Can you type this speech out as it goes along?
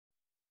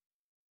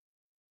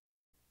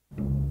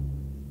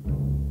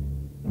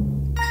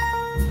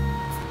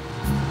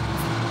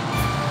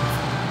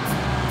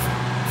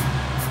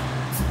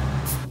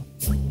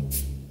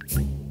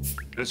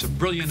It's a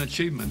brilliant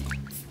achievement.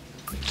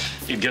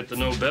 He'd get the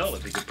Nobel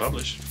if he could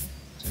publish.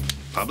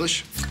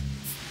 Publish?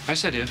 I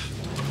said if.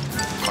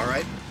 All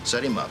right,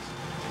 set him up.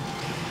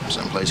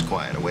 Someplace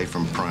quiet, away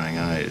from prying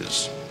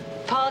eyes.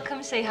 Paul,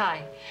 come say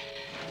hi.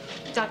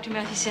 Dr.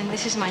 Matheson,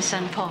 this is my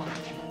son, Paul.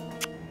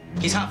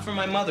 He's hot for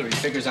my mother. He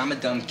figures I'm a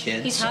dumb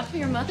kid. He's hot for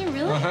your mother,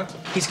 really? Uh-huh.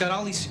 He's got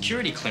all these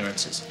security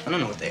clearances. I don't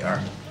know what they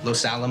are.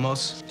 Los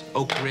Alamos,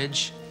 Oak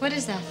Ridge. What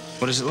is that?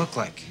 What does it look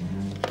like?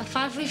 A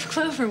 5-leaf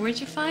clover. Where'd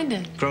you find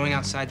it? Growing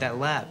outside that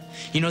lab.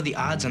 You know the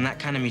odds on that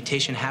kind of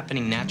mutation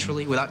happening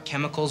naturally without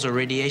chemicals or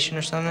radiation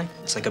or something?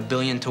 It's like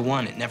 1,000,000,000 to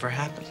 1. It never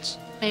happens.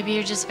 Maybe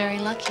you're just very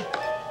lucky.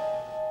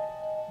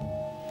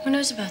 Who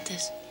knows about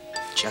this?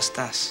 Just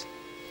us.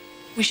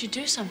 We should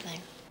do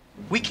something.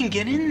 We can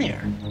get in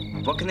there.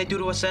 What can they do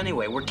to us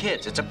anyway? We're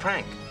kids. It's a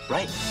prank,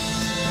 right?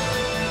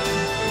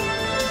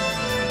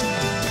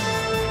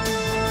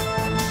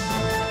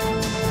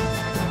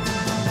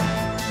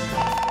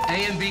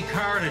 A and B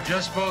corridor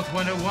just both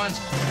went at once.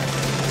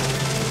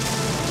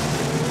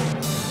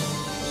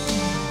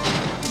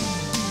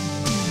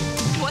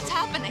 What's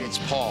happening? It's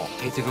Paul.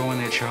 Hate to go in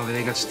there, Charlie.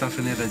 They got stuff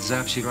in there that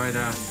zaps you right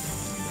out.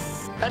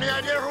 Any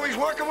idea who he's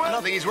working with? I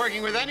don't think he's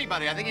working with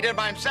anybody. I think he did it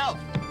by himself.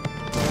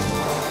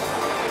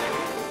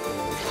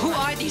 Who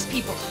are these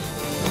people?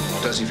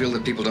 Does he feel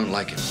that people don't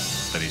like him?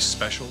 That he's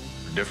special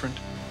or different?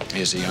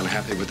 Is he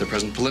unhappy with the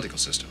present political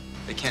system?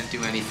 They can't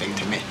do anything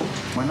to me.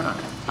 Why not?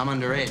 I'm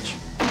underage.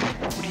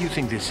 What do you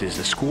think this is,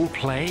 a school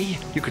play?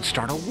 You could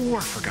start a war,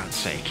 for God's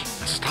sake.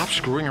 Now stop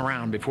screwing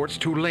around before it's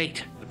too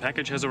late. The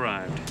package has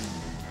arrived,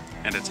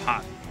 and it's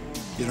hot.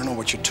 You don't know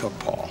what you took,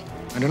 Paul.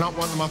 I do not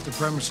want them off the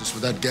premises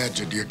with that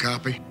gadget. Do you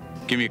copy?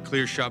 Give me a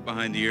clear shot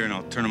behind the ear, and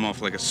I'll turn them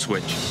off like a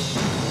switch.